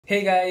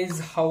Hey guys,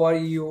 how are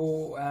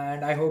you?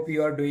 And I hope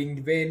you are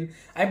doing well.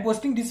 I'm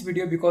posting this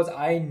video because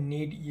I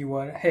need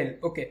your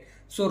help. Okay,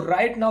 so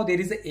right now there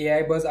is a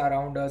AI buzz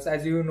around us.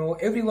 As you know,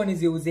 everyone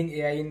is using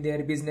AI in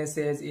their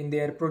businesses, in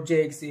their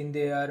projects, in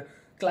their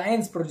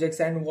clients'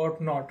 projects, and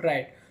whatnot,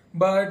 right?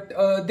 But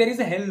there is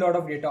a hell lot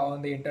of data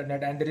on the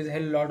internet, and there is a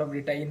hell lot of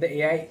data in the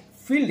AI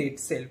field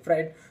itself,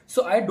 right?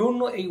 So I don't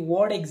know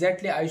what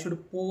exactly I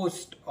should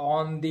post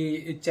on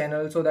the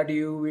channel so that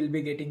you will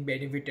be getting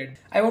benefited.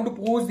 I want to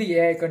post the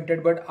AI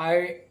content, but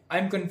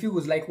I'm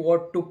confused like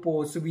what to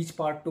post, which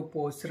part to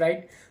post,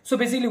 right? So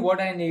basically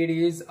what I need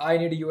is I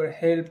need your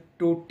help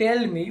to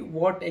tell me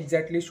what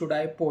exactly should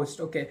I post.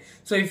 Okay,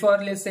 so if you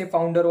are, let's say,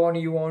 founder one,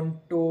 you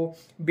want to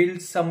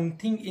build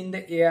something in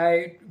the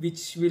AI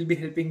which will be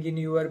helping in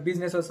your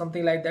business or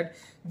something like that,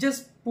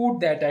 just put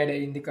that idea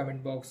in the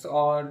comment box,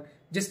 or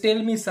just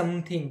tell me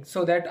something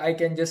so that I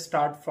can just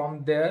start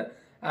from there.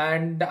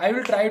 And I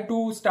will try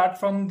to start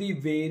from the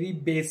very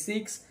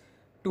basics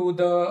to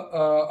the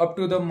up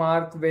to the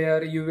mark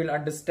where you will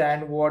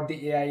understand what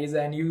the AI is,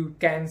 and you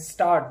can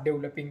start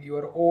developing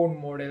your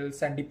own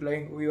models and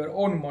deploying your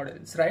own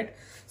models, right?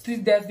 So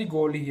that's the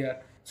goal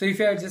here. So if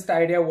you have just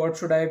idea what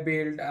should I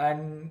build,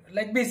 and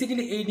like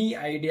basically any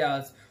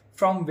ideas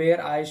from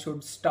where I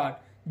should start,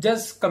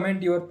 just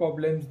comment your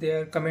problems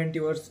there, comment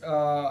your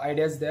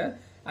ideas there.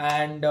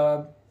 And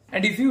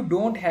if you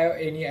don't have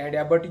any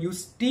idea but you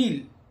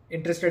still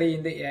interested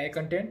in the AI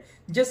content,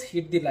 just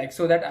hit the like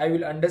so that I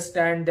will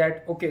understand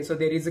that okay, so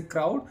there is a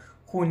crowd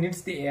who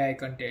needs the AI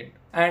content,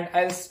 and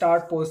I'll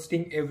start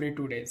posting every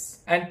 2 days.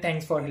 And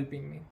thanks for helping me.